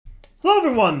Hello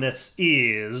everyone, this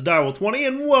is Ep22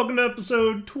 and welcome to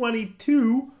episode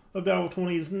 22 of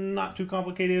Ep20's Not Too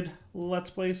Complicated Let's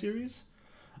Play series.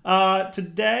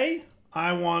 Today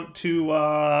I want to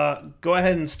go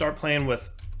ahead and start playing with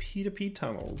P2P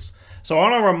tunnels. So I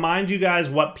want to remind you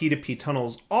guys what P2P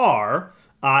tunnels are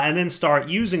and then start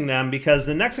using them, because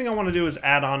the next thing I want to do is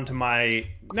add on to my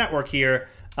network here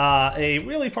a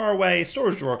really far away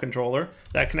storage drawer controller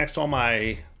that connects to all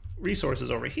my resources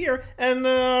over here, and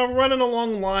running a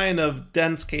long line of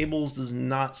dense cables does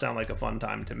not sound like a fun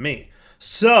time to me.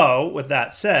 So with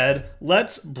that said,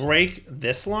 let's break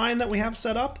this line that we have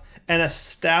set up and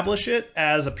establish it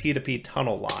as a P2P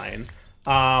tunnel line.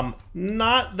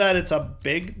 Not that it's a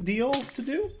big deal to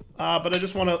do, but I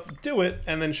just want to do it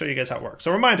and then show you guys how it works.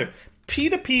 So reminder,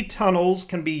 P2P tunnels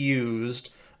can be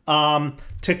used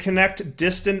to connect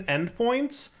distant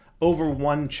endpoints over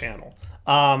one channel.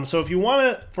 So if you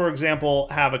want to, for example,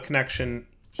 have a connection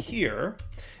here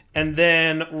and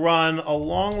then run a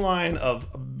long line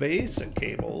of basic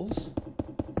cables,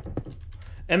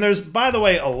 and there's, by the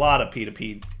way, a lot of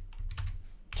P2P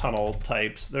tunnel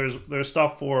types. There's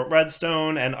stuff for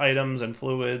redstone and items and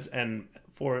fluids and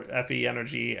for FE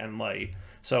energy and light.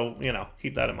 So, you know,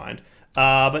 keep that in mind.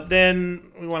 But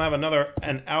then we want to have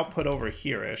an output over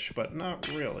here-ish, but not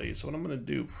really. So what I'm going to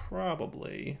do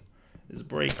probably is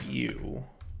break you,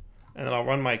 and then I'll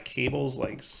run my cables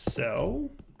like so.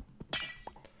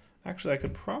 Actually, I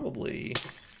could probably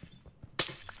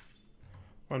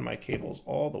run my cables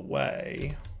all the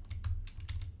way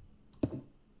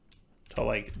to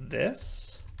like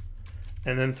this,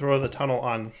 and then throw the tunnel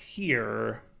on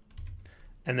here,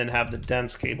 and then have the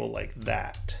dense cable like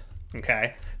that.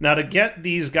 Okay, now to get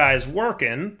these guys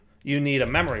working, you need a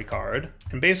memory card,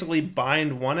 and basically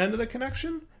bind one end of the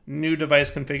connection, new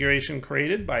device configuration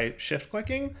created by shift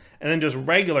clicking, and then just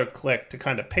regular click to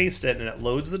kind of paste it, and it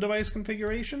loads the device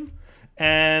configuration.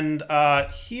 And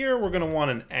here we're going to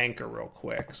want an anchor real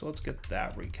quick, so let's get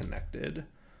that reconnected.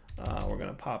 We're going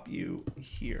to pop you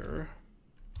here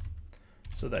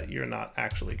so that you're not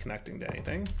actually connecting to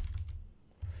anything,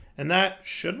 and that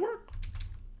should work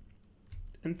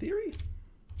in theory.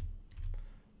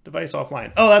 Device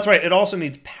offline. Oh, that's right, it also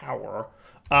needs power,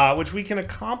 which we can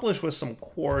accomplish with some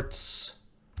quartz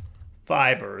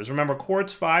fibers. Remember,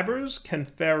 quartz fibers can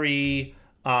ferry,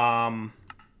 I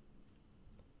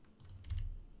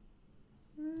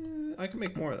can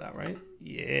make more of that, right?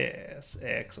 Yes,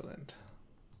 excellent.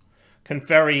 Can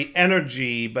ferry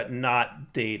energy, but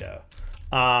not data.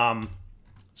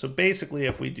 So basically,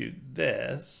 if we do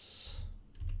this,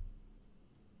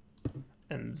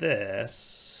 and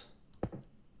this,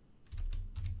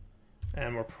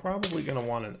 and we're probably going to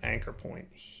want an anchor point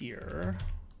here.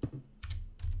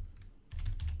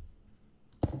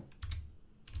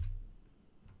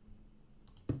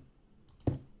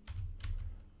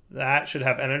 That should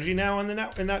have energy now in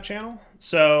that channel.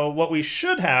 So what we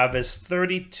should have is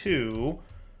 32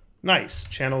 nice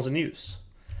channels in use.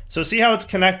 So see how it's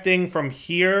connecting from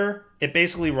here? It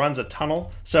basically runs a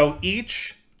tunnel. So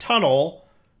each tunnel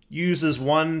uses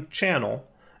one channel,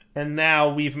 and now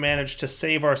we've managed to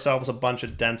save ourselves a bunch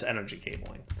of dense energy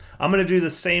cabling. I'm going to do the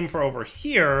same for over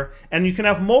here, and you can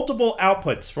have multiple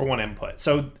outputs for one input.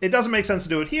 So it doesn't make sense to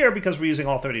do it here because we're using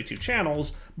all 32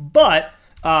 channels, but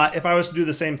if I was to do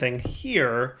the same thing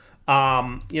here,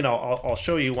 you know, I'll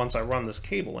show you once I run this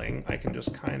cabling. I can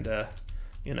just kind of,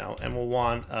 you know, and we'll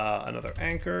want another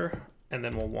anchor, and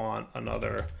then we'll want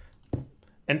another.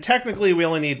 And technically, we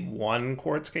only need one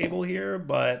quartz cable here,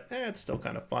 but it's still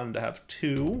kind of fun to have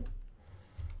two.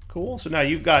 Cool. So now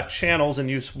you've got channels in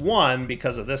use one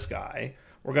because of this guy.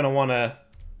 We're going to want to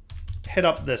hit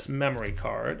up this memory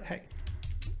card. Hey,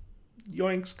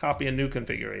 yoinks, copy a new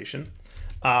configuration.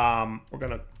 We're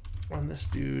going to run this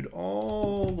dude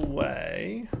all the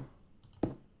way.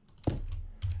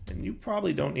 And you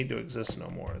probably don't need to exist no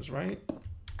more, is right?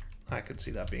 I could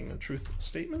see that being a truth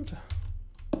statement.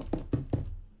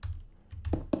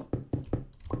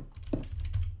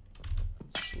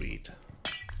 Sweet.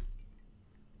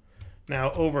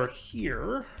 Now over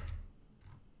here,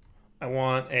 I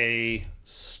want a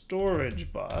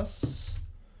storage bus.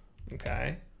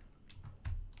 Okay.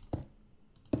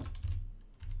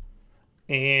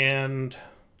 And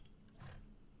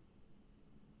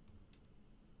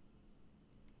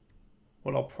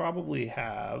what I'll probably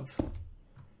have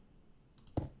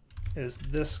is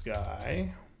this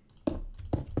guy.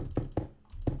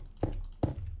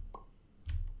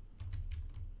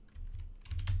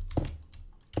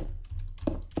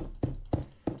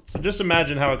 So just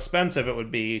imagine how expensive it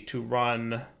would be to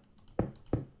run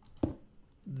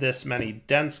this many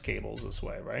dense cables this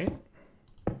way, right?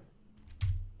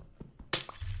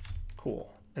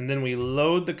 Cool. And then we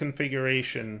load the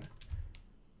configuration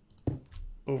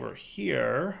over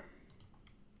here.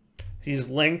 He's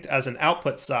linked as an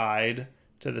output side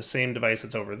to the same device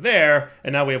that's over there.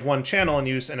 And now we have one channel in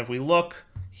use. And if we look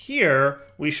here,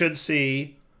 we should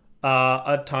see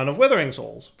a ton of Withering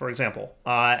Souls, for example,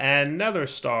 and Nether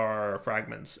Star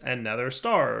fragments, and Nether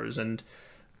Stars, and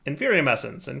Inferium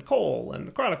Essence, and Coal,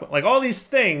 and Chronicle. Like, all these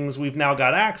things we've now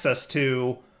got access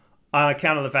to on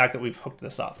account of the fact that we've hooked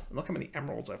this up. And look how many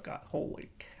emeralds I've got. Holy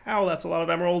cow, that's a lot of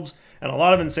emeralds, and a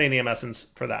lot of Insanium Essence,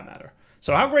 for that matter.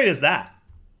 So how great is that?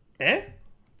 I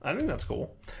think that's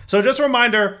cool. So just a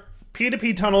reminder,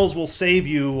 P2P tunnels will save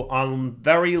you on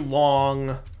very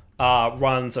long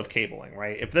runs of cabling,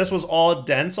 right? If this was all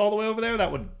dense all the way over there,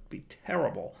 that would be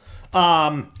terrible.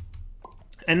 And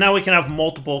now we can have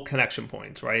multiple connection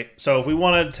points, right? So if we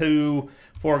wanted to,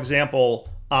 for example,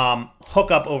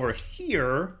 hook up over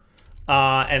here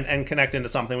and connect into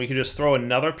something, we could just throw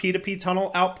another P2P tunnel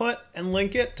output and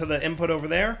link it to the input over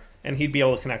there, and he'd be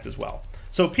able to connect as well.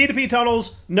 So P2P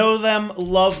tunnels, know them,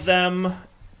 love them,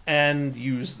 and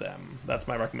use them. That's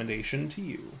my recommendation to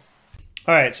you.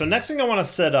 All right, so next thing I want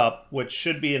to set up, which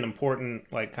should be an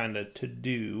important, like, kind of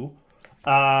to-do,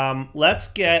 let's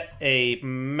get a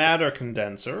matter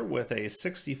condenser with a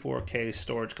 64K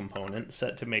storage component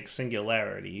set to make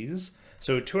singularities.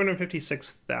 So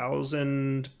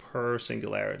 256,000 per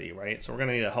singularity, right? So we're going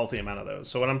to need a healthy amount of those.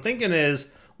 So what I'm thinking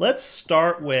is, let's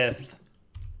start with...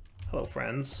 Hello,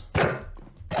 friends.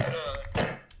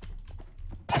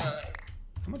 How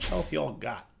much health y'all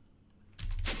got?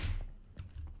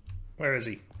 Where is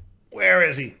he? Where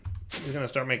is he? He's going to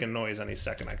start making noise any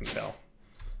second, I can tell.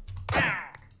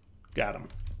 Got him.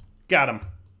 Got him.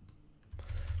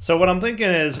 So what I'm thinking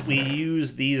is we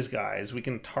use these guys. We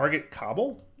can target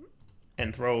Cobble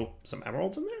and throw some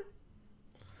emeralds in there.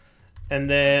 And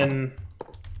then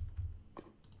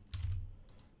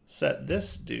set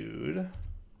this dude.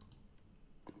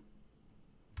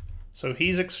 So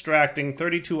he's extracting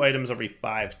 32 items every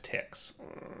 5 ticks.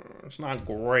 It's not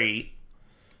great.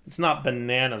 It's not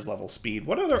bananas level speed.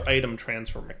 What other item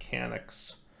transfer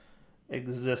mechanics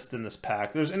exist in this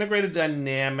pack? There's integrated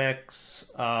dynamics.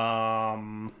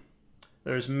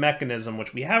 There's mechanism,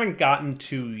 which we haven't gotten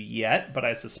to yet, but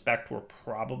I suspect we're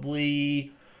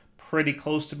probably pretty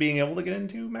close to being able to get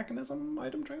into mechanism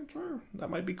item transfer.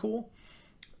 That might be cool.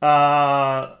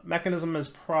 Mechanism is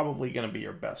probably going to be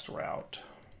your best route.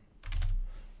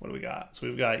 What do we got? So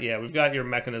we've got your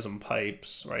mechanism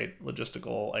pipes, right?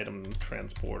 Logistical item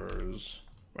transporters,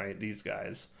 right? These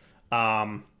guys.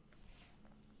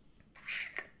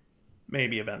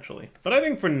 Maybe eventually. But I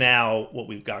think for now, what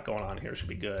we've got going on here should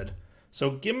be good.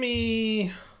 So give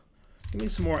me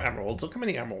some more emeralds. Look how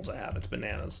many emeralds I have. It's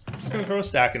bananas. I'm just going to throw a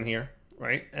stack in here,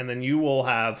 right? And then you will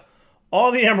have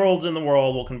all the emeralds in the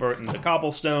world will convert into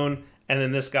cobblestone, and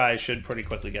then this guy should pretty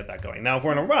quickly get that going. Now, if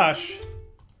we're in a rush...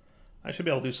 I should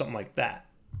be able to do something like that.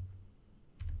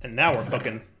 And now we're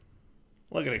cooking.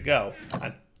 Look at it go.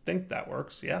 I think that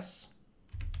works, yes?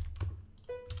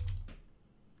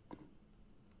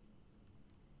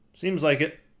 Seems like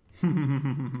it.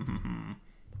 You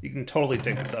can totally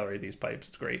take and accelerate these pipes.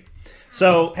 It's great.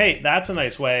 So, hey, that's a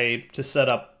nice way to set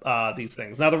up these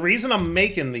things. Now, the reason I'm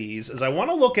making these is I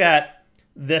want to look at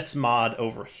this mod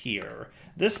over here.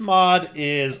 This mod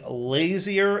is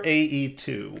Lazier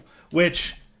AE2,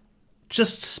 which...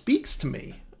 just speaks to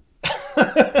me.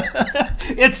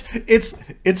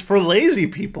 It's for lazy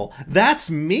people. That's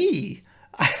me.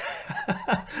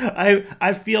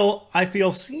 I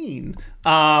feel seen.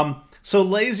 So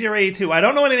Lazier A2, I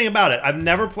don't know anything about it. I've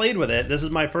never played with it. This is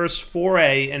my first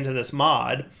foray into this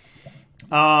mod.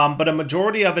 But a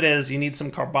majority of it is you need some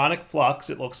carbonic flux,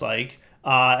 it looks like.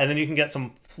 And then you can get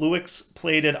some fluix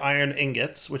plated iron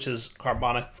ingots, which is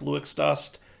carbonic fluix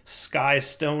dust, sky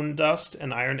stone dust,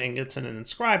 and iron ingots, and an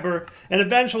inscriber. And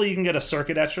eventually you can get a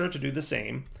circuit etcher to do the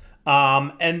same.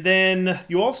 And then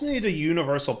you also need a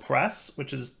universal press,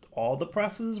 which is all the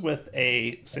presses with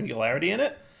a singularity in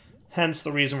it. Hence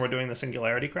the reason we're doing the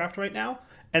singularity craft right now.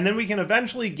 And then we can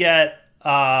eventually get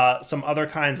some other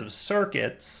kinds of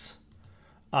circuits.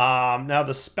 Now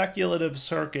the speculative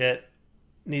circuit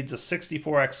needs a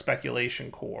 64x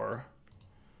speculation core,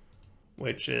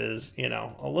 which is, you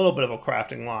know, a little bit of a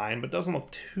crafting line, but doesn't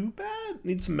look too bad.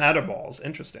 Needs some matter balls.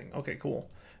 Interesting. Okay, cool.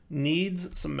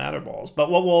 Needs some matter balls. But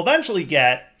what we'll eventually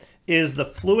get is the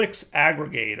Fluix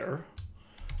aggregator,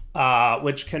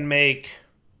 which can make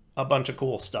a bunch of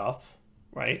cool stuff,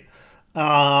 right?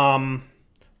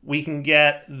 We can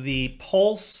get the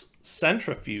pulse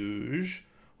centrifuge,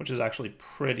 which is actually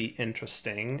pretty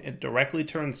interesting. It directly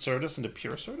turns Certus into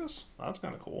pure Certus. Oh, that's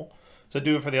kind of cool. So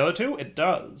do it for the other two? It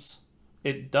does.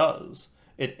 It does.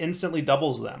 It instantly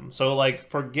doubles them. So,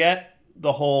 like, forget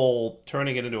the whole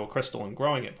turning it into a crystal and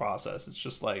growing it process. It's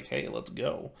just like, hey, let's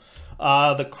go.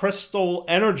 The Crystal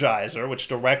Energizer, which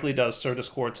directly does Certus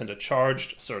Quartz into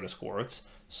charged Certus Quartz.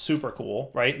 Super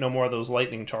cool, right? No more of those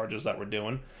lightning charges that we're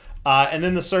doing. And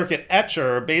then the Circuit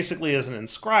Etcher basically is an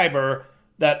inscriber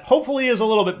that hopefully is a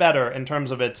little bit better in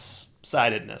terms of its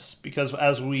sidedness. Because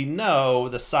as we know,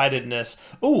 the sidedness...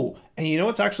 Ooh, and you know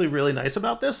what's actually really nice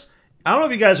about this? I don't know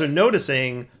if you guys are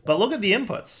noticing, but look at the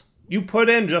inputs. You put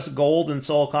in just gold and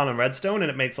silicon and redstone,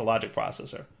 and it makes a logic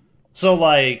processor. So,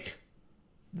 like,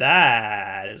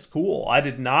 that is cool. I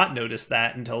did not notice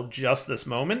that until just this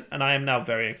moment, and I am now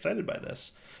very excited by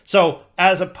this. So,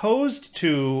 as opposed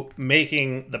to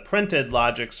making the printed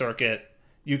logic circuit,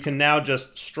 you can now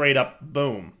just straight up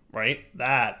boom, right?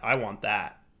 That, I want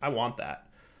that. I want that.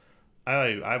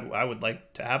 I would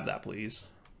like to have that, please.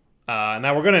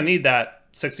 Now, we're going to need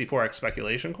that 64X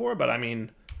speculation core, but I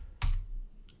mean...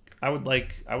 I would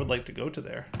like to go to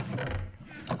there.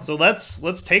 So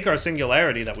let's take our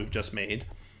singularity that we've just made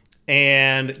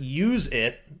and use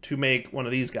it to make one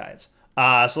of these guys.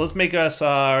 So let's make us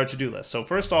our to-do list. So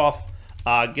first off,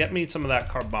 get me some of that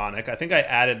carbonic. I think I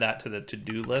added that to the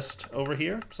to-do list over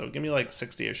here. So give me like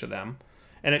 60-ish of them.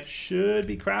 And it should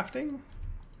be crafting.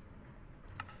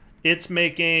 It's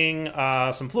making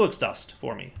some Fluix dust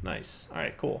for me. Nice. All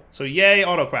right, cool. So yay,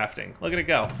 auto crafting. Look at it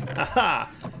go. Haha.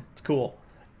 It's cool.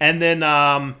 And then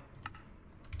I'm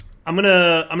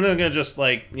gonna just,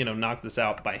 like, you know, knock this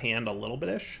out by hand a little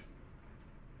bit-ish.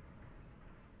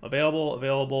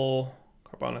 Available.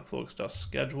 Carbonic Fluix dust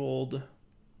scheduled.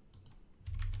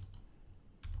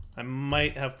 I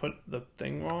might have put the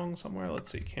thing wrong somewhere.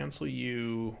 Let's see. Cancel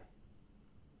you.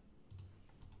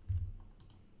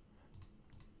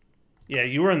 Yeah,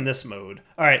 you were in this mode.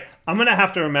 All right, I'm gonna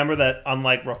have to remember that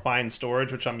unlike refined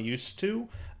storage, which I'm used to,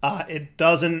 it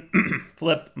doesn't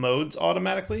flip modes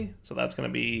automatically. So that's gonna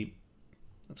be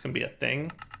a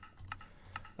thing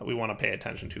that we want to pay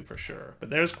attention to for sure.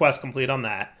 But there's quest complete on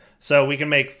that. So we can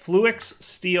make Fluix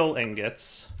steel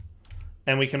ingots,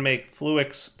 and we can make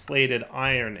Fluix plated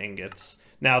iron ingots.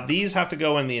 Now these have to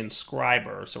go in the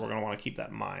inscriber, so we're gonna want to keep that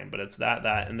in mind. But it's that,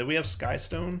 and then we have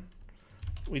Skystone.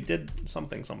 We did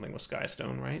something with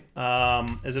Skystone, right?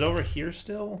 Is it over here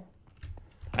still?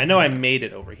 I know I made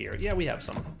it over here. Yeah, we have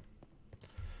some.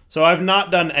 So I've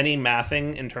not done any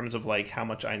mathing in terms of, like, how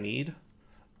much I need.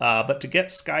 But to get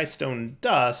Skystone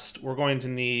dust, we're going to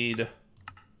need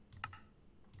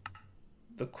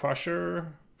the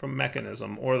Crusher from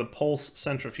Mechanism, or the Pulse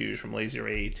Centrifuge from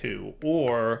Ep22,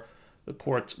 or the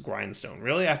Quartz Grindstone.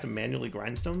 Really? I have to manually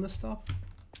grindstone this stuff?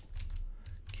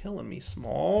 Killing me,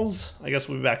 Smalls. I guess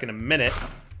we'll be back in a minute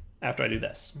after I do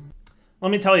this.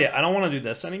 Let me tell you, I don't want to do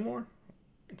this anymore.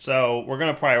 So we're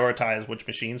going to prioritize which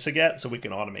machines to get so we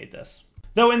can automate this.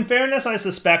 Though in fairness, I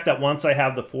suspect that once I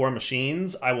have the 4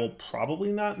 machines, I will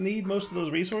probably not need most of those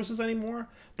resources anymore.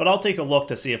 But I'll take a look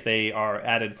to see if they are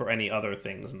added for any other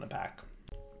things in the pack.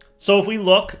 So if we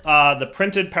look, the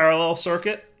printed parallel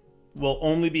circuit will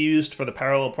only be used for the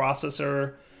parallel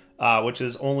processor, which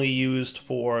is only used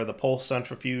for the pulse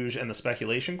centrifuge and the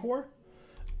speculation core.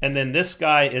 And then this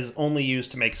guy is only used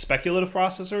to make speculative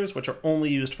processors, which are only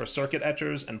used for circuit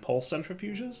etchers and pulse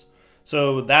centrifuges.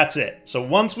 So that's it. So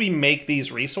once we make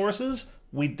these resources,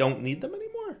 we don't need them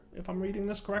anymore, if I'm reading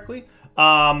this correctly.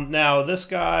 Now this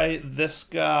guy,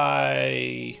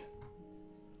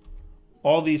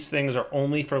 all these things are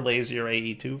only for lazier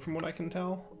AE2 from what I can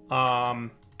tell.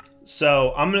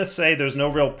 So I'm going to say there's no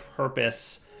real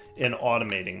purpose in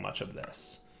automating much of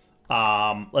this.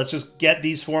 Let's just get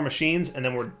these 4 machines and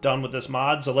then we're done with this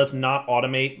mod. So let's not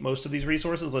automate most of these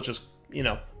resources. Let's just, you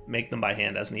know, make them by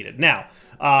hand as needed. Now,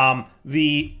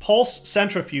 the pulse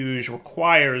centrifuge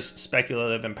requires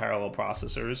speculative and parallel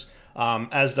processors,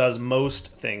 as does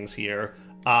most things here.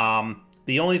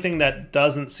 The only thing that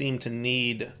doesn't seem to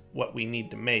need what we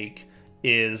need to make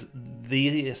is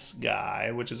this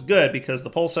guy, which is good because the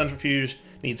pulse centrifuge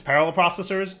needs parallel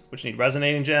processors, which need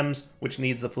resonating gems, which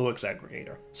needs the Fluix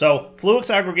aggregator. So Fluix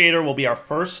aggregator will be our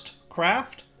first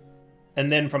craft,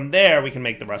 and then from there we can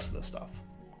make the rest of the stuff.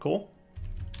 Cool?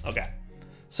 Okay.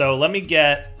 So let me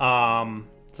get,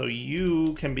 so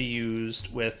you can be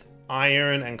used with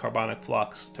iron and carbonic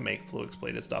flux to make Fluix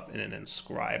plated stuff in an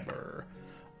inscriber,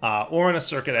 or in a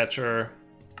circuit etcher,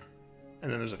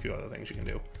 and then there's a few other things you can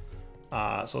do.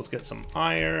 So let's get some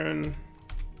iron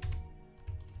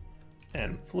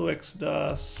and Fluix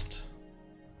dust.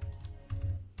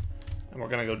 And we're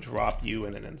going to go drop you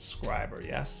in an inscriber,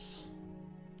 yes?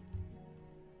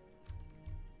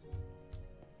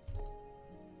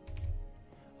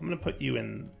 I'm going to put you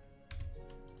in...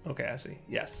 Okay, I see.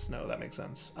 Yes, no, that makes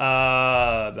sense.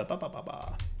 I'm going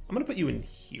to put you in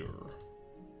here.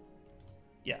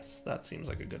 Yes, that seems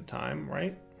like a good time,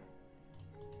 right?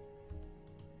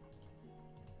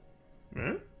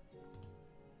 Hmm?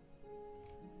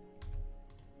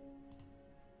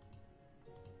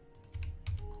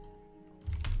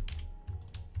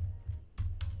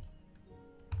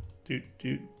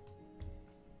 Doot.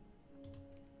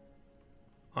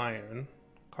 Iron.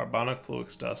 Carbonic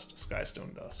fluix dust,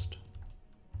 skystone dust.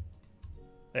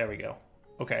 There we go.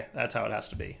 Okay, that's how it has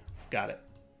to be. Got it.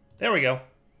 There we go.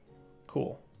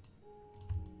 Cool.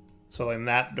 So in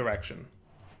that direction.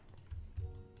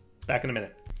 Back in a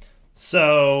minute.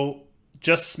 So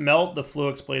just smelt the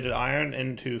fluix plated iron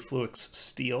into fluix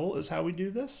steel is how we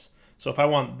do this. So if I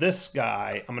want this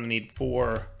guy, I'm going to need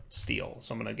 4 steel.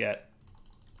 So I'm going to get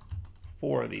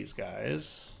 4 of these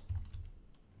guys.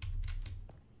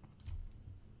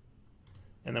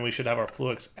 And then we should have our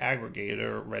fluix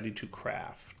aggregator ready to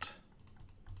craft.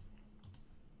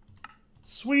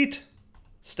 Sweet.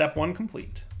 Step 1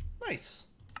 complete. Nice.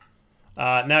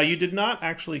 Now, you did not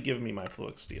actually give me my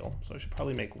fluix steel, so I should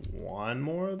probably make 1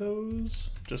 more of those,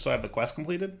 just so I have the quest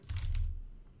completed.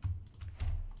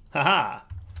 Haha!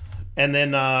 And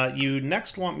then you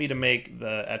next want me to make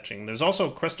the etching. There's also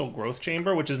a crystal growth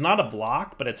chamber, which is not a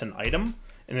block, but it's an item,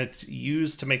 and it's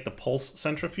used to make the pulse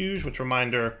centrifuge, which,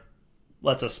 reminder,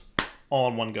 lets us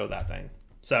all in one go that thing.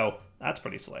 So that's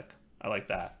pretty slick. I like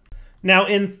that. Now,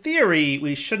 in theory,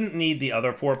 we shouldn't need the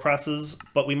other 4 presses,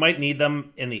 but we might need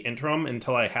them in the interim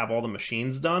until I have all the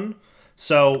machines done.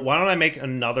 So why don't I make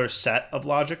another set of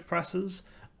logic presses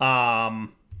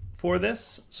for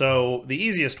this? So the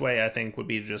easiest way, I think, would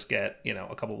be to just get, you know,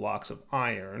 a couple blocks of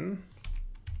iron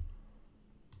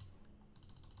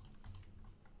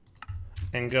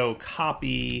and go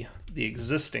copy the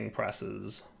existing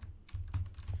presses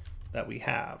that we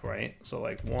have, right? So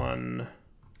like 1,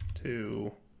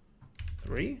 2,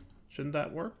 3. Shouldn't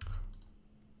that work?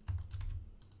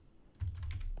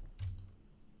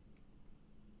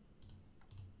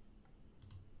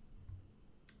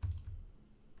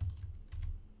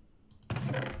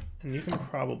 And you can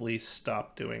probably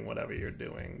stop doing whatever you're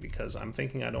doing because I'm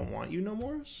thinking I don't want you no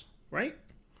more, right?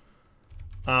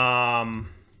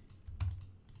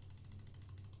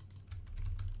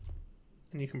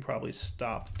 And you can probably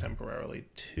stop temporarily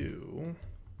too.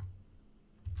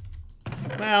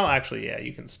 Well, actually, yeah,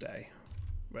 you can stay.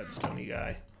 Redstone-y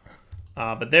guy.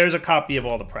 But there's a copy of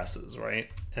all the presses, right?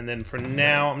 And then for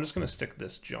now, I'm just going to stick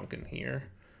this junk in here.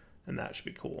 And that should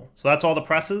be cool. So that's all the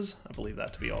presses. I believe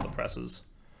that to be all the presses.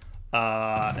 And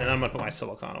I'm going to put my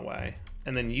silicon away.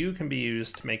 And then you can be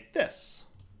used to make this,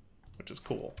 which is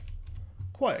cool.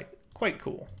 Quite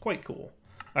cool. Quite cool.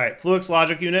 All right, Fluix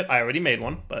logic unit. I already made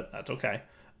one, but that's okay.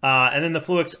 And then the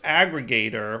Fluix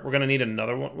aggregator, we're going to need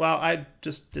another one. Well, I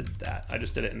just did that. I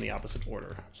just did it in the opposite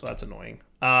order, so that's annoying.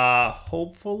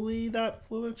 Hopefully that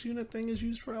Fluix unit thing is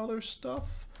used for other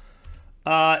stuff.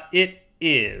 It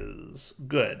is.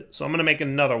 Good. So I'm going to make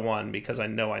another one because I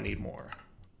know I need more.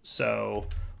 So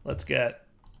let's get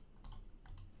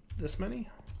this many.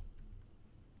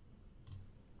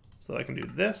 So I can do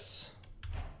this,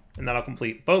 and that'll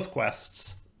complete both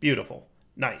quests. Beautiful.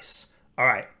 Nice. All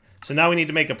right. So now we need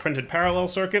to make a printed parallel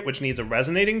circuit, which needs a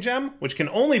resonating gem, which can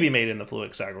only be made in the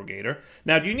Fluix aggregator.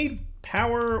 Now, do you need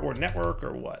power or network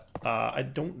or what? I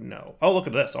don't know. Oh, look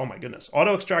at this. Oh, my goodness.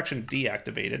 Auto extraction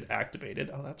deactivated.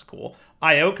 Activated. Oh, that's cool.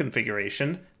 I/O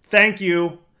configuration. Thank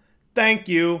you. Thank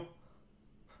you.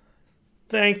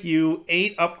 Thank you.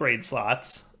 8 upgrade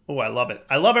slots. Oh, I love it.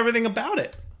 I love everything about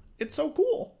it. It's so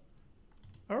cool.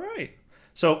 All right.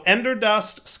 So Ender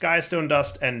Dust, Skystone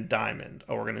Dust, and Diamond.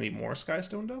 Oh, we're going to need more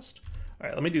Skystone Dust? All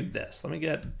right, let me do this. Let me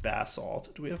get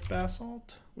Basalt. Do we have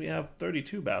Basalt? We have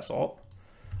 32 Basalt.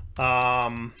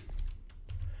 Now,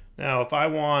 if I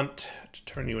want to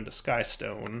turn you into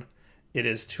Skystone, it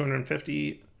is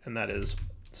 250, and that is...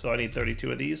 So I need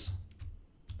 32 of these.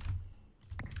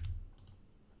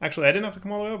 Actually, I didn't have to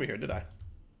come all the way over here, did I?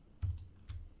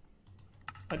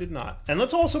 I did not. And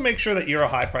let's also make sure that you're a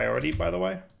high priority, by the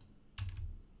way.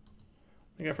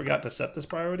 I think I forgot to set this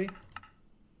priority.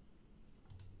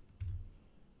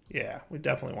 Yeah, we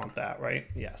definitely want that, right?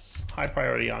 Yes. High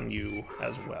priority on you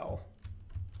as well.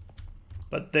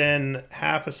 But then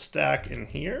half a stack in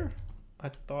here? I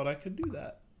thought I could do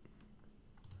that.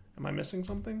 Am I missing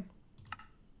something?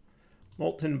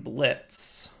 Molten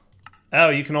Blitz. Oh,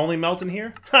 you can only melt in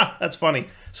here? Ha, that's funny.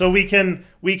 So we can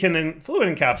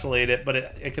fluid encapsulate it, but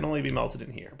it can only be melted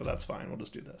in here. But that's fine. We'll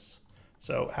just do this.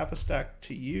 So half a stack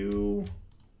to you.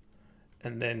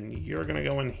 And then you're going to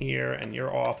go in here, and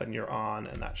you're off, and you're on,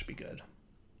 and that should be good.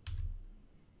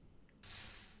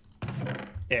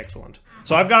 Excellent.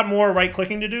 So I've got more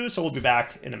right-clicking to do, so we'll be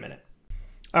back in a minute.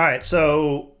 All right,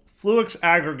 so Fluix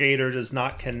Aggregator does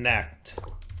not connect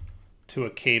to a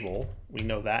cable. We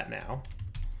know that now.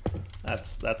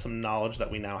 That's some knowledge that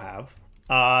we now have.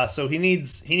 So he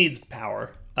needs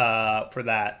power for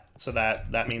that. So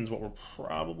that means what we're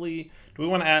probably... Do we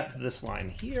want to add it to this line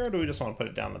here, or do we just want to put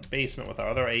it down in the basement with our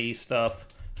other AE stuff?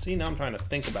 See, now I'm trying to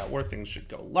think about where things should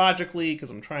go logically,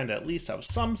 because I'm trying to at least have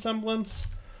some semblance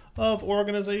of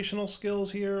organizational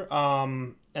skills here.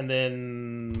 And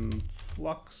then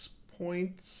flux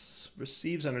points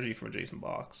receives energy from adjacent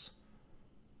box.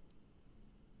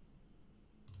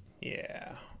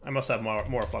 Yeah, I must have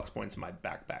more flux points in my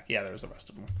backpack. Yeah, there's the rest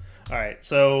of them. All right,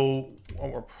 so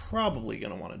what we're probably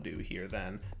going to want to do here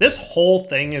then, this whole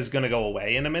thing is going to go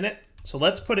away in a minute. So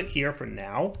let's put it here for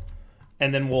now,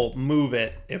 and then we'll move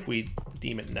it if we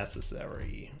deem it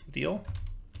necessary. Deal?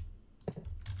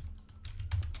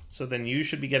 So then you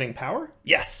should be getting power?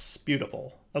 Yes,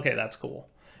 beautiful. Okay, that's cool.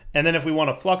 And then if we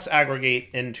want to flux aggregate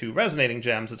into resonating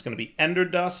gems, it's going to be ender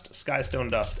dust,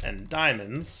 skystone dust, and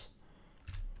diamonds.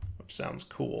 Sounds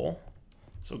cool.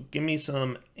 So give me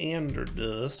some ender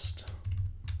dust,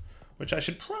 which I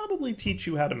should probably teach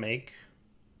you how to make.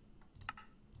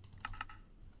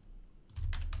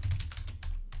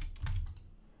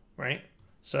 Right?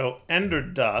 So ender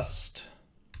dust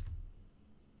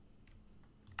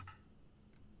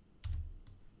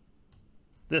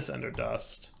this ender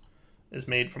dust is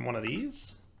made from one of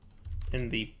these in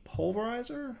the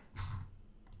pulverizer.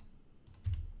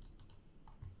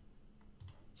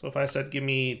 So if I said give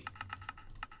me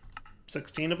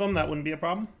 16 of them, that wouldn't be a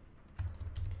problem.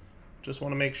 Just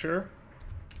want to make sure.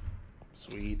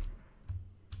 Sweet.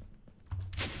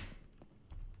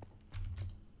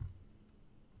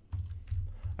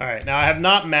 All right, now I have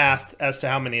not mathed as to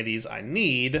how many of these I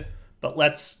need, but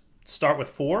let's start with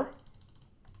 4.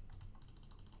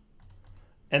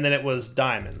 And then it was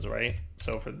diamonds, right?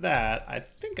 So for that, I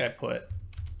think I put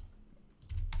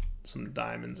some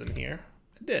diamonds in here.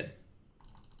 I did.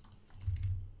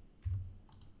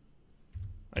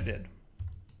 I did.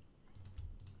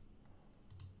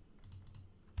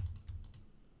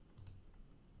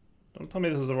 Don't tell me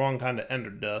this is the wrong kind of ender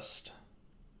dust,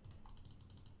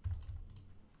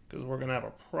 because we're going to have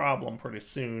a problem pretty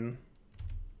soon.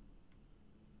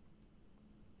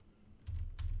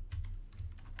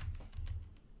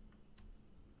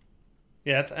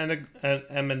 Yeah, it's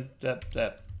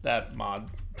that mod.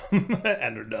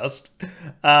 Ender dust.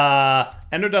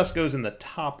 Ender dust goes in the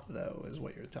top, though, is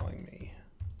what you're telling me.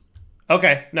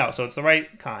 Okay, no, so it's the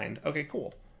right kind. Okay,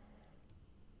 cool.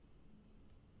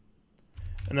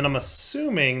 And then I'm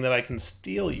assuming that I can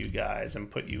steal you guys and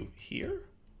put you here.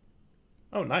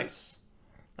 Oh, nice.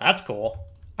 That's cool.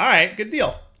 All right, good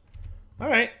deal. All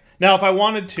right. Now, if I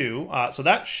wanted to, so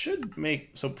that should make,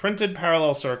 so printed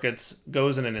parallel circuits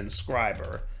goes in an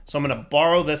inscriber. So I'm going to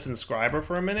borrow this inscriber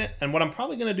for a minute. And what I'm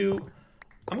probably going to do,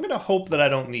 I'm going to hope that I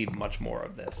don't need much more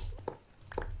of this.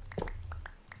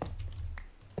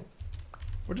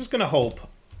 We're just going to hope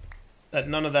that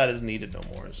none of that is needed no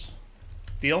more.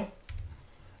 Deal?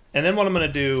 And then what I'm going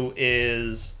to do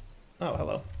is,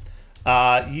 oh,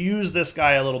 hello. Use this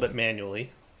guy a little bit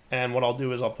manually. And what I'll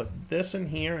do is I'll put this in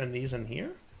here and these in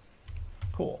here.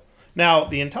 Cool. Now,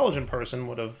 the intelligent person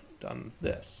would have done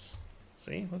this.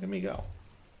 See? Look at me go.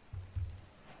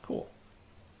 Cool.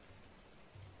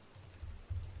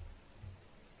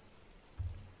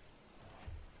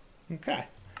 Okay.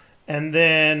 And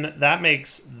then that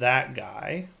makes that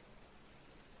guy.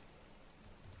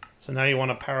 So now you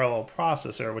want a parallel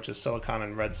processor, which is silicon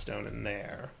and redstone in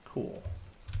there. Cool.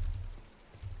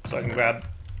 So I can grab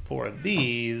 4 of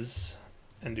these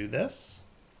and do this.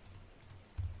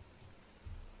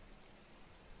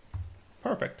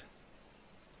 Perfect.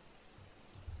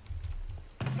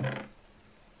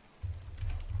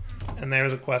 And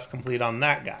there's a quest complete on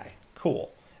that guy.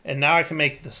 Cool. And now I can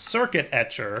make the circuit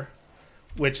etcher,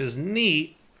 which is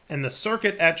neat, and the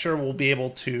circuit etcher will be able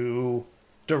to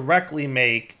directly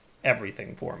make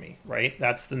everything for me, right?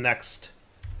 That's the next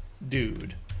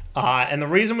dude. And the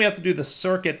reason we have to do the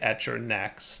circuit etcher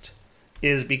next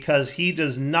is because he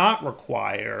does not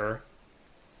require...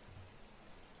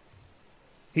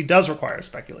 He does require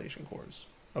speculation cores.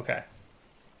 Okay.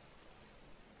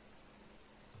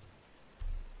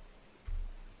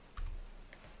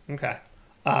 Okay.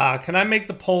 Can I make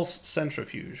the pulse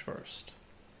centrifuge first?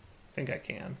 I think I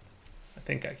can. I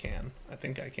think I can. I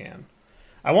think I can.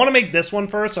 I want to make this one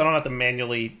first so I don't have to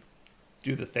manually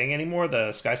do the thing anymore, the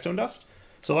skystone dust.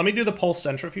 So let me do the pulse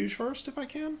centrifuge first if I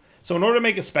can. So in order to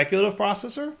make a speculative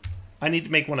processor, I need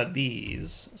to make one of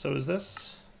these. So is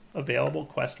this available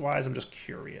quest-wise? I'm just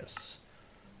curious.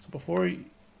 So before you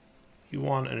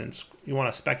want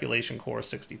a speculation core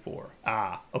 64.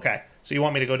 Ah, okay. So you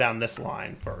want me to go down this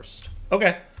line first.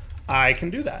 Okay, I can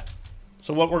do that.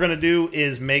 So what we're going to do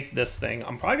is make this thing.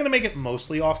 I'm probably going to make it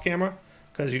mostly off camera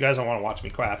because you guys don't want to watch me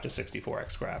craft a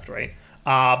 64x craft, right?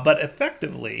 But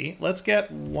effectively, let's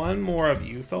get one more of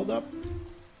you filled up.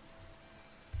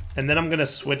 And then I'm going to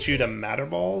switch you to matter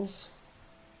balls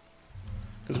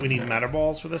because we need matter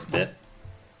balls for this bit.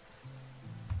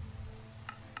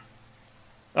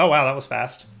 Oh, wow, that was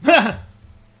fast.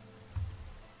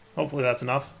 Hopefully that's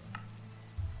enough.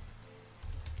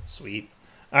 Sweet.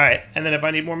 All right, and then if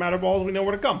I need more matter balls, we know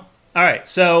where to come. All right,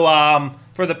 so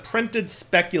for the printed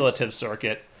speculative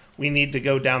circuit, we need to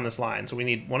go down this line. So we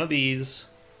need one of these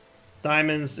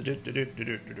diamonds all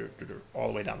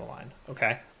the way down the line,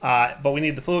 okay? But we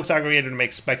need the Fluix aggregator to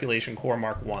make speculation core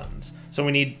mark 1s. So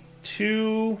we need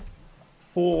 2,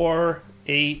 4,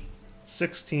 8,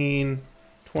 16,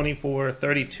 24,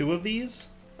 32 of these.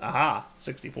 Aha,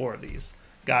 64 of these.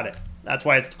 Got it. That's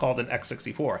why it's called an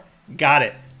X64. Got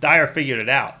it. Dyer figured it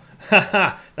out.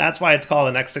 That's why it's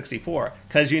called an X64,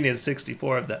 because you need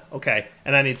 64 of the... Okay,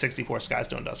 and I need 64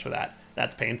 skystone dust for that.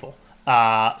 That's painful.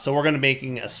 So we're going to be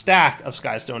making a stack of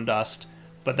skystone dust,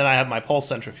 but then I have my pulse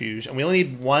centrifuge, and we only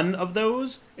need one of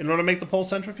those in order to make the pulse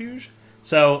centrifuge.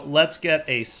 So let's get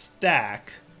a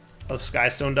stack of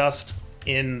skystone dust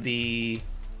in the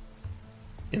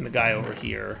guy over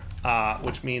here,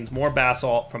 which means more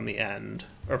basalt from the end,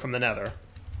 or from the nether.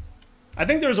 I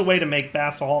think there's a way to make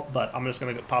basalt, but I'm just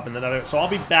going to pop in the nether. So I'll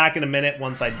be back in a minute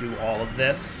once I do all of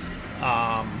this.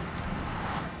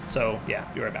 So yeah,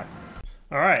 be right back.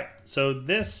 All right, so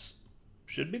this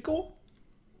should be cool.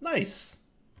 Nice.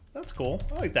 That's cool.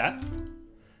 I like that.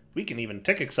 We can even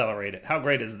tick accelerate it. How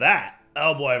great is that?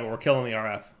 Oh boy, but we're killing the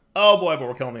RF. Oh boy, but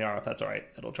we're killing the RF. That's all right.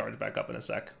 It'll charge back up in a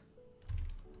sec.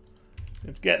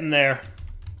 It's getting there.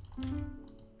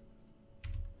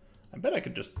 I bet I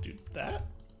could just do that.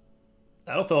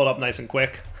 That'll fill it up nice and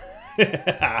quick.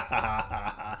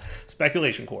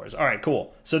 Speculation cores. All right,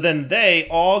 cool. So then they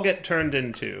all get turned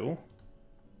into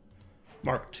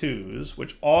Mark IIs,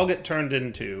 which all get turned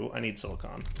into... I need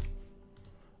silicon.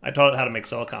 I taught it how to make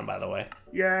silicon, by the way.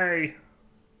 Yay!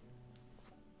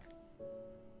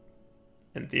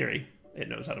 In theory, it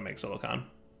knows how to make silicon.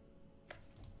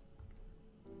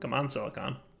 Come on,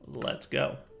 silicon. Let's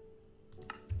go.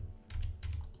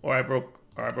 Or I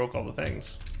broke all the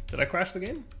things. Did I crash the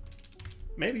game?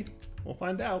 Maybe. We'll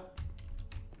find out.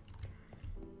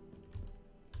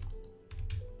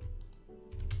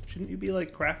 Shouldn't you be,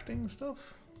 like, crafting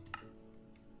stuff?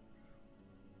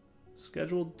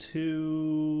 Scheduled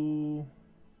to...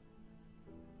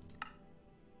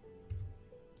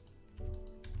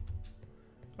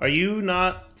 Are you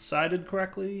not sided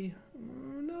correctly?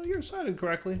 No, you're sided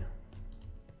correctly.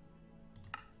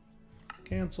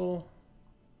 Cancel.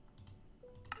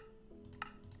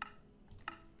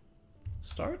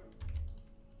 Start?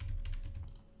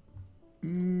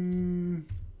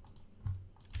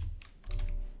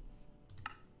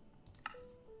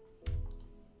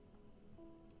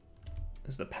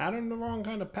 Is the pattern the wrong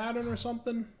kind of pattern or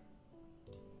something?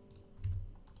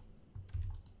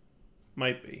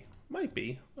 Might be. Might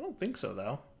be. I don't think so,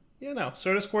 though. Yeah, no.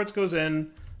 Certus quartz goes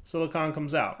in, silicon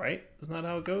comes out, right? Isn't that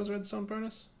how it goes, redstone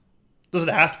furnace? Does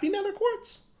it have to be nether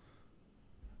quartz?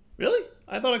 Really?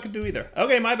 I thought I could do either.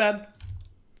 Okay, my bad.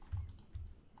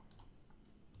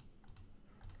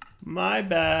 My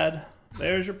bad.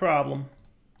 There's your problem.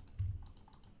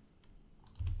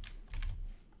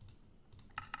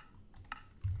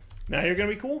 Now you're gonna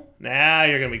be cool? Now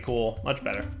you're gonna be cool. Much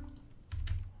better.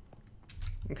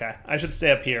 Okay, I should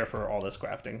stay up here for all this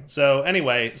crafting. So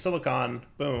anyway, silicon,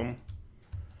 boom.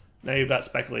 Now you've got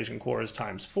speculation cores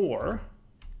times 4.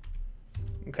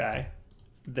 Okay.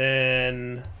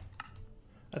 Then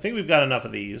I think we've got enough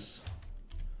of these.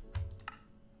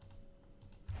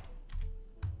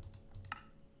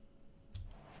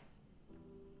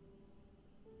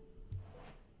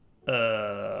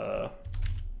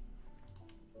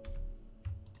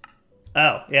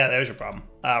 Oh, yeah, there's your problem.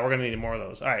 We're gonna need more of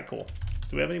those. All right, cool.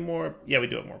 Do we have any more? Yeah, we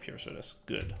do have more pure Certus.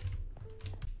 Good.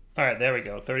 All right, there we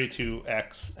go.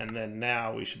 32x, and then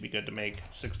now we should be good to make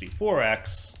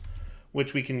 64x,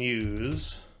 which we can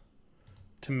use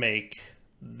to make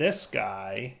this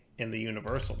guy in the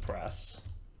universal press.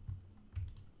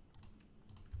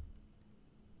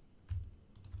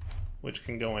 which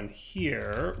can go in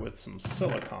here with some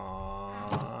silicon.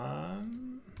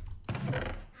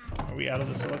 Are we out of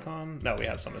the silicon? No, we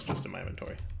have some. It's just in my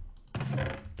inventory.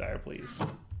 Dire, please.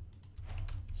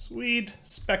 Sweet.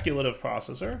 Speculative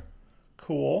processor.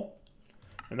 Cool.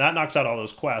 And that knocks out all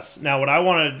those quests. Now, what I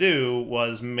wanted to do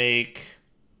was make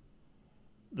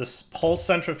this pulse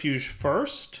centrifuge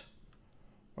first,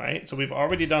 right? So we've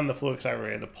already done the fluid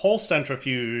accelerator. The pulse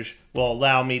centrifuge will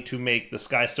allow me to make the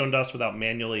skystone dust without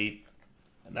manually,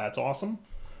 and that's awesome.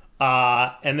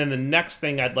 And then the next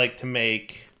thing I'd like to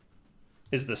make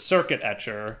is the circuit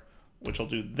etcher, which will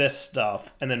do this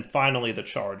stuff, and then finally the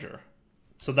charger.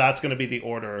 So that's going to be the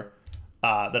order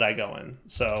that I go in.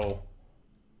 So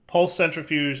pulse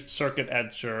centrifuge, circuit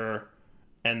etcher,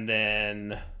 and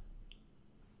then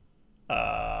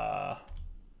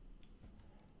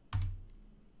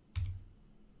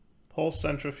pulse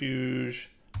centrifuge,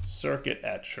 circuit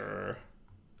etcher,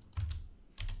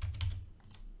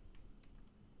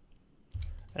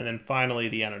 and then finally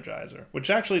the energizer, which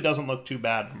actually doesn't look too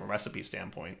bad from a recipe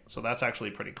standpoint. So that's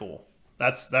actually pretty cool.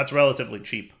 That's relatively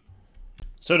cheap.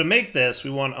 So to make this, we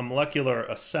want a molecular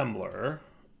assembler,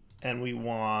 and we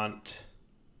want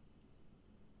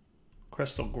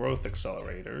crystal growth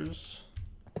accelerators.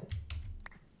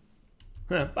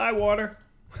 Bye, water.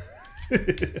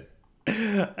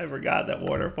 I forgot that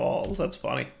water falls. That's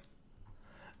funny.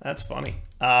 That's funny.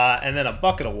 And then a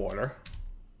bucket of water.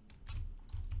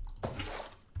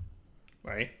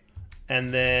 Right?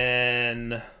 And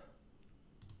then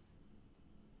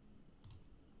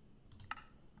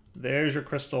there's your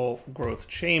crystal growth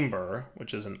chamber,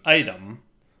 which is an item.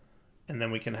 And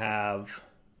then we can have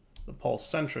the pulse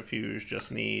centrifuge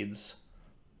just needs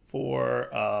 4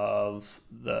 of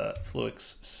the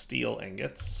Fluix steel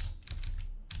ingots.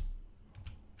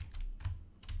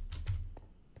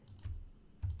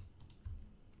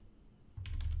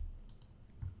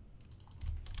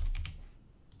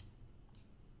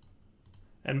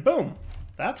 And boom,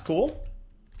 that's cool.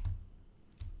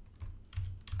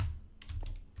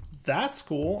 That's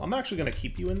cool. I'm actually going to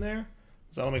keep you in there,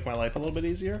 because that'll make my life a little bit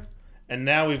easier. And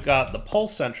now we've got the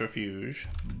pulse centrifuge,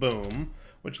 boom,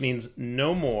 which means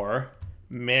no more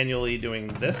manually doing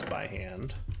this by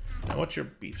hand. Now, what's your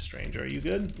beef stranger? Are you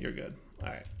good? You're good. All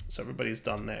right, so everybody's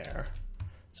done there.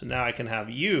 So now I can have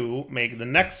you make the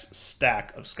next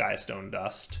stack of skystone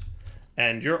dust.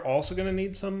 And you're also going to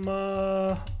need some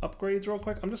upgrades real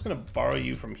quick. I'm just going to borrow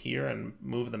you from here and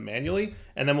move them manually,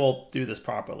 and then we'll do this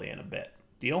properly in a bit.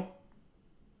 Deal?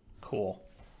 Cool.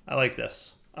 I like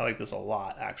this. I like this a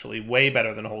lot, actually. Way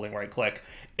better than holding right click.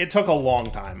 It took a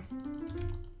long time.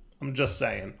 I'm just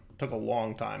saying. It took a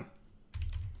long time.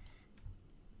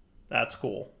 That's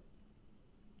cool.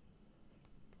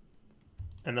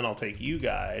 And then I'll take you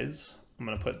guys. I'm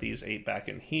going to put these 8 back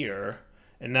in here.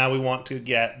 And now we want to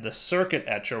get the circuit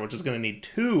etcher, which is going to need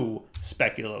 2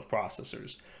 speculative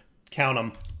processors. Count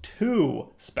them, 2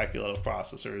 speculative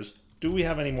processors. Do we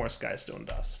have any more skystone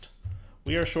dust?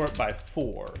 We are short by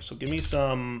 4, so give me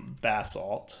some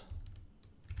basalt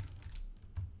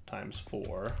times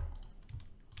 4.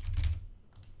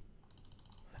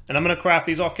 And I'm going to craft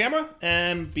these off camera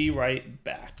and be right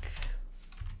back.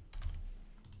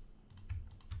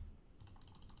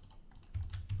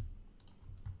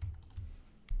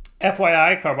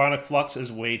 FYI, carbonic flux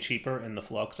is way cheaper in the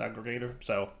flux aggregator,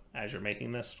 so as you're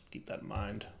making this, keep that in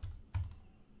mind.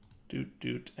 Doot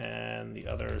doot, and the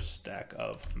other stack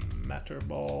of matter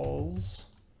balls.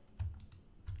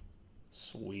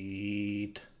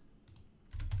 Sweet.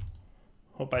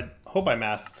 Hope I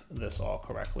mathed this all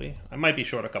correctly. I might be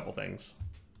short a couple things.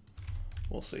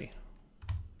 We'll see.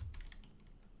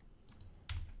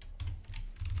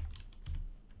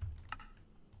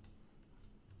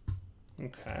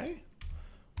 Okay,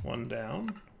 1 down.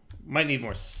 Might need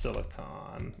more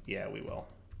silicon. Yeah, we will.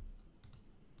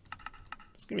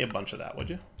 Just give me a bunch of that, would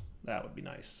you? That would be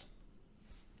nice.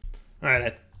 All right,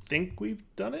 I think we've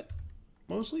done it,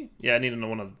 mostly. Yeah, I need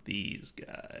one of these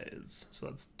guys. So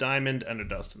that's diamond, ender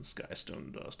dust, and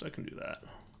skystone dust. I can do that.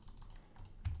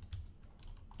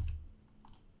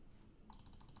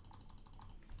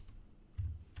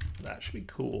 That should be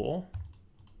cool.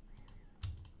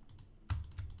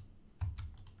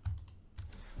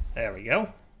 There we go.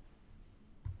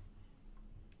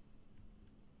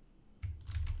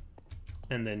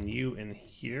 And then you in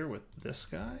here with this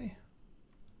guy.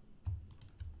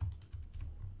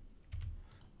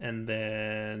 And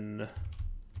then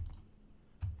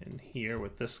in here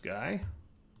with this guy.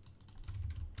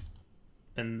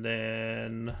 And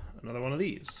then another one of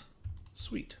these.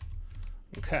 Sweet.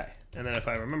 Okay. And then if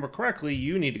I remember correctly,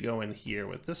 you need to go in here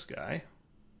with this guy.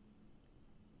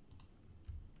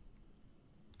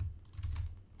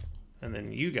 And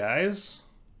then you guys.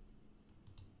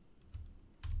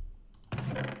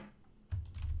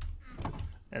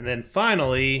 And then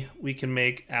finally, we can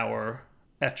make our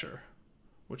etcher,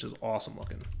 which is awesome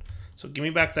looking. So give me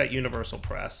back that universal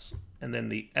press. And then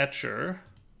the etcher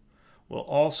will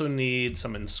also need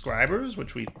some inscribers,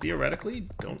 which we theoretically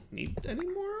don't need any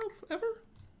more of ever,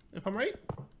 if I'm right.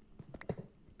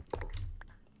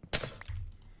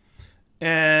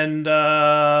 And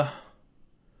then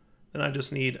I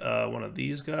just need one of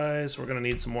these guys. We're going to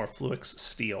need some more Fluix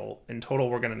steel. In total,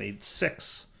 we're going to need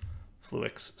 6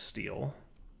 Fluix steel,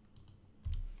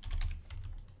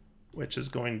 which is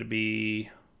going to be...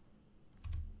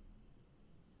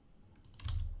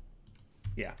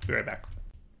 Yeah, be right back.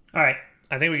 All right,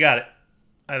 I think we got it.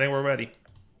 I think we're ready.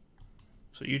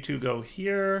 So you two go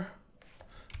here.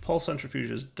 Pulse centrifuge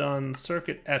is done.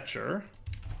 Circuit etcher.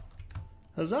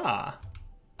 Huzzah!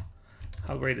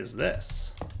 How great is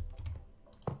this?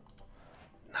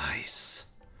 Nice.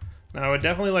 Now, I would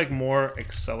definitely like more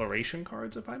acceleration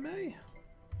cards, if I may.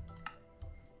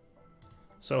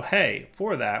 So, hey,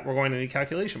 for that, we're going to need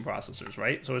calculation processors,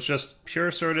 right? So it's just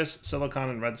pure Certus, silicon,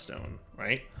 and redstone,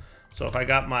 right? So if I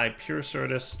got my pure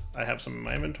Certus, I have some in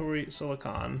my inventory,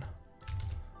 silicon,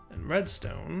 and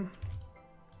redstone.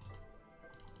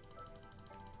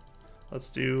 Let's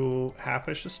do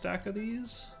half-ish a stack of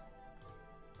these.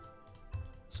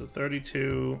 So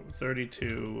 32,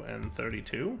 32, and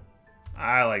 32.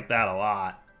 I like that a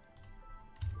lot.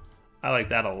 I like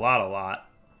that a lot.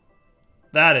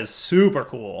 That is super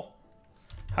cool.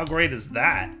 How great is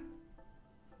that?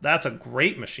 That's a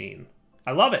great machine.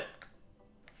 I love it.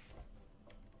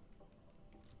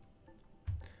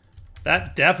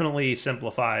 That definitely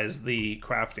simplifies the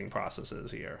crafting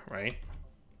processes here, right?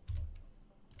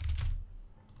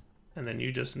 And then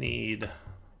you just need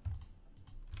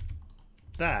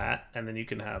that, and then you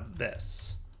can have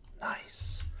this.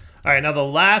 Nice. All right, now the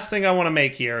last thing I want to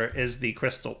make here is the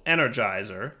crystal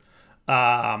energizer,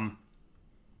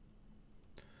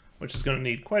 which is going to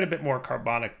need quite a bit more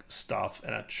carbonic stuff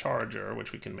and a charger,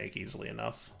 which we can make easily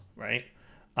enough, right?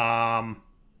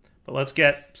 But let's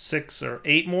get 6 or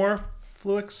 8 more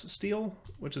Fluix steel,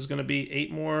 which is going to be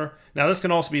 8 more. Now this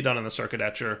can also be done in the circuit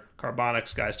etcher, carbonic,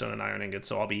 skystone, and iron ingot,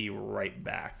 so I'll be right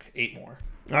back. 8 more.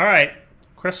 All right,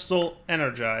 crystal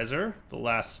energizer, the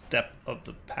last step of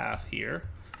the path here.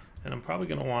 And I'm probably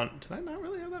going to want... Did I not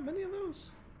really have that many of those?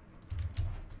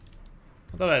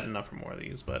 I thought I had enough for more of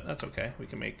these, but that's okay. We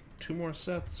can make 2 more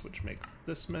sets, which makes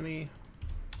this many.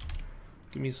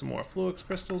 Give me some more Fluix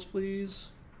crystals, please.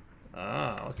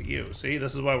 Ah, look at you. See,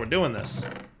 this is why we're doing this.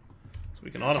 So we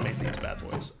can automate these bad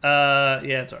boys. Yeah,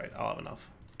 it's alright. I'll have enough.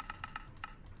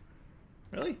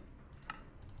 Really?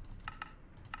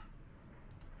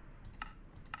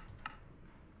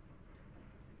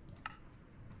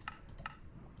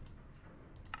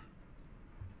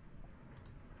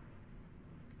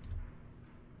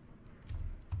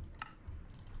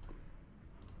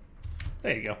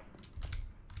 There you go.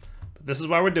 But this is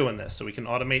why we're doing this, so we can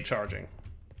automate charging.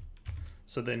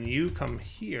 So then you come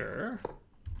here.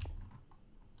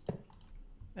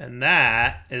 And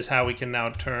that is how we can now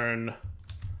turn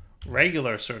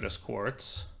regular Certus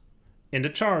quartz into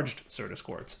charged Certus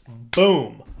quartz.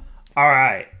 Boom. All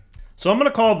right. So I'm going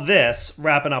to call this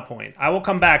wrapping up point. I will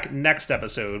come back next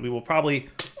episode. We will probably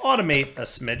automate a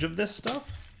smidge of this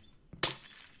stuff.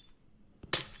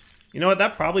 You know what?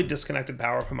 That probably disconnected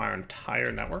power from our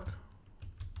entire network.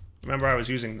 Remember, I was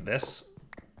using this.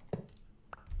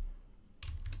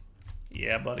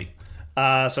 Yeah, buddy.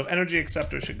 So energy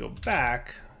acceptor should go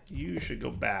back. You should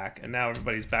go back. And now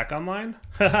everybody's back online.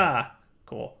 Haha.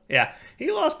 Cool. Yeah,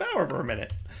 he lost power for a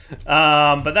minute.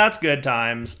 But that's good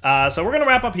times. So we're going to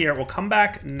wrap up here. We'll come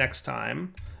back next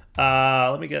time.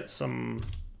 Let me get some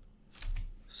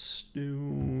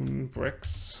stone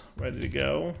bricks ready to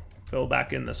go. Fill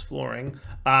back in this flooring.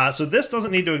 So this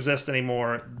doesn't need to exist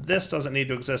anymore. This doesn't need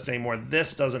to exist anymore.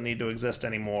 This doesn't need to exist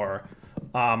anymore.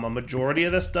 A majority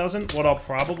of this doesn't. What I'll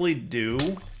probably do...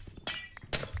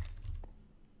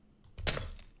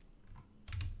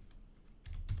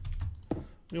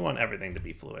 We want everything to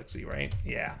be Fluixy, right?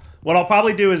 Yeah. What I'll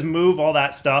probably do is move all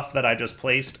that stuff that I just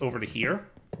placed over to here.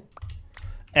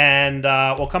 And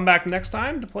we'll come back next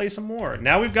time to play some more.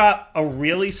 Now we've got a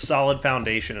really solid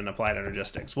foundation in Applied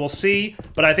Energistics. We'll see,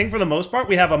 but I think for the most part,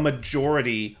 we have a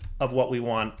majority of what we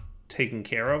want taken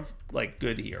care of, like,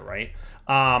 good here, right?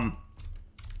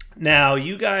 Now,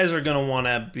 you guys are going to want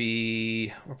to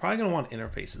be... We're probably going to want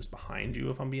interfaces behind you,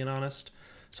 if I'm being honest.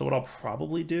 So what I'll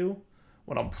probably do...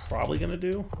 What I'm probably going to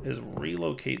do is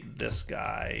relocate this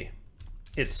guy.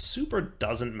 It super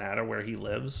doesn't matter where he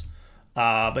lives,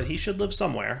 but he should live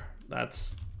somewhere.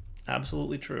 That's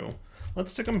absolutely true.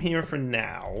 Let's stick them here for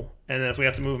now, and then if we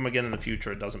have to move them again in the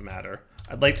future, it doesn't matter.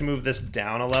 I'd like to move this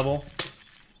down a level.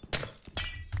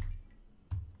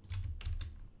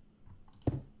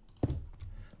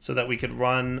 So that we could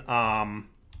run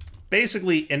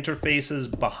basically interfaces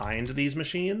behind these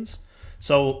machines.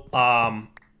 So, well,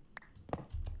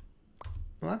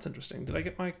 that's interesting. Did I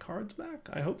get my cards back?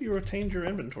 I hope you retained your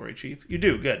inventory, Chief. You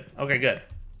do, good. Okay, good.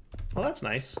 Well, that's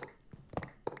nice.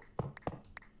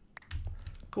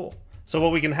 Cool. So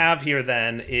what we can have here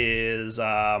then is, you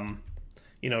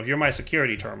know, if you're my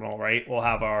security terminal, right, we'll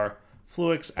have our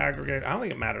Fluix aggregate. I don't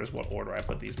think it matters what order I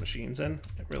put these machines in.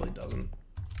 It really doesn't.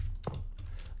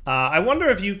 I wonder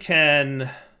if you can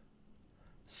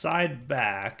side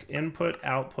back, input,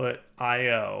 output,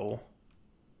 I/O.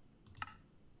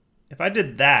 If I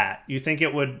did that, you think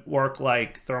it would work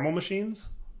like thermal machines?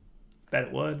 Bet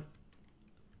it would.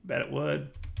 Bet it would.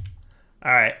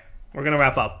 All right, we're going to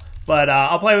wrap up. But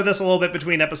I'll play with this a little bit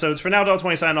between episodes. For now,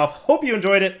 Dal20 signing off. Hope you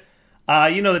enjoyed it.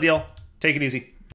 You know the deal. Take it easy.